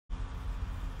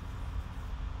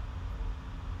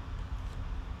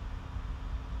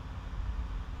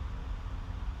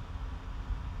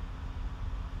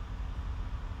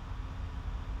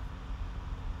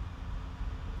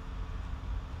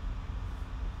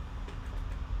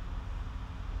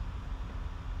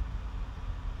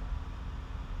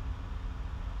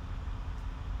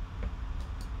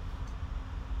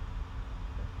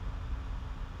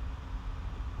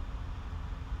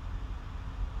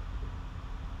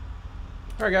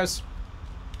All right, guys.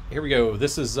 Here we go.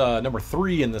 This is number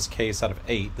 3 in this case out of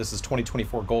 8. This is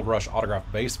 2024 Gold Rush Autograph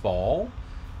Baseball.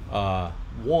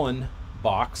 1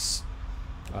 box.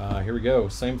 Here we go.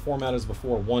 Same format as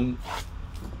before. One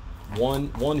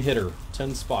hitter,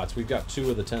 10 spots. We've got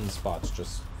 2 of the 10 spots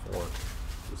just for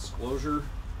disclosure.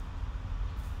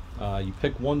 You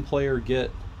pick 1 player,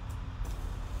 get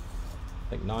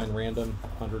I think 9 random,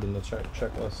 100 in the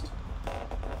checklist.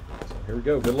 So here we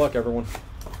go. Good luck, everyone.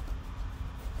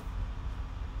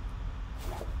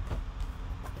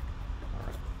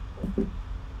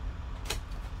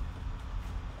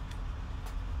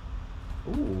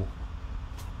 Ooh,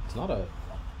 it's not a,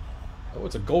 oh,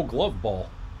 it's a Gold Glove ball.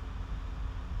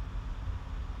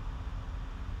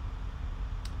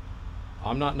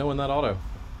 I'm not knowing that auto.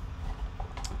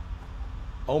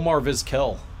 Omar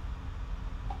Vizquel.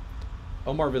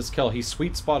 Omar Vizquel, he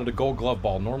sweet spotted a Gold Glove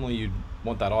ball. Normally you'd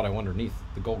want that auto underneath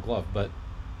the Gold Glove, but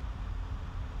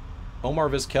Omar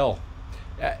Vizquel.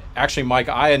 Actually, Mike,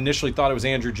 I initially thought it was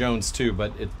Andrew Jones too,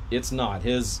 but it's not.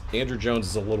 Andrew Jones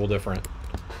is a little different.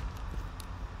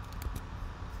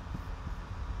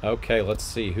 Okay, let's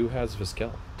see. Who has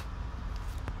Vizquel?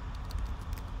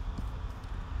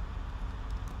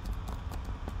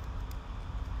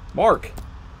 Mark.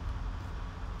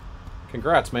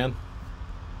 Congrats, man.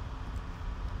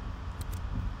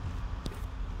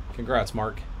 Congrats,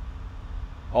 Mark.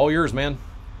 All yours, man.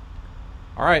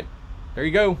 All right. There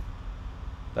you go.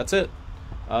 That's it.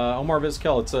 Omar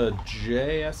Vizquel. It's a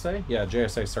JSA? Yeah,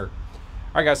 JSA cert.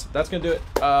 All right, guys. That's going to do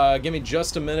it. Give me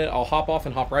just a minute. I'll hop off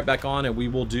and hop right back on, and we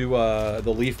will do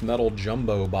the Leaf Metal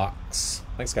Jumbo box.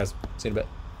 Thanks, guys. See you in a bit.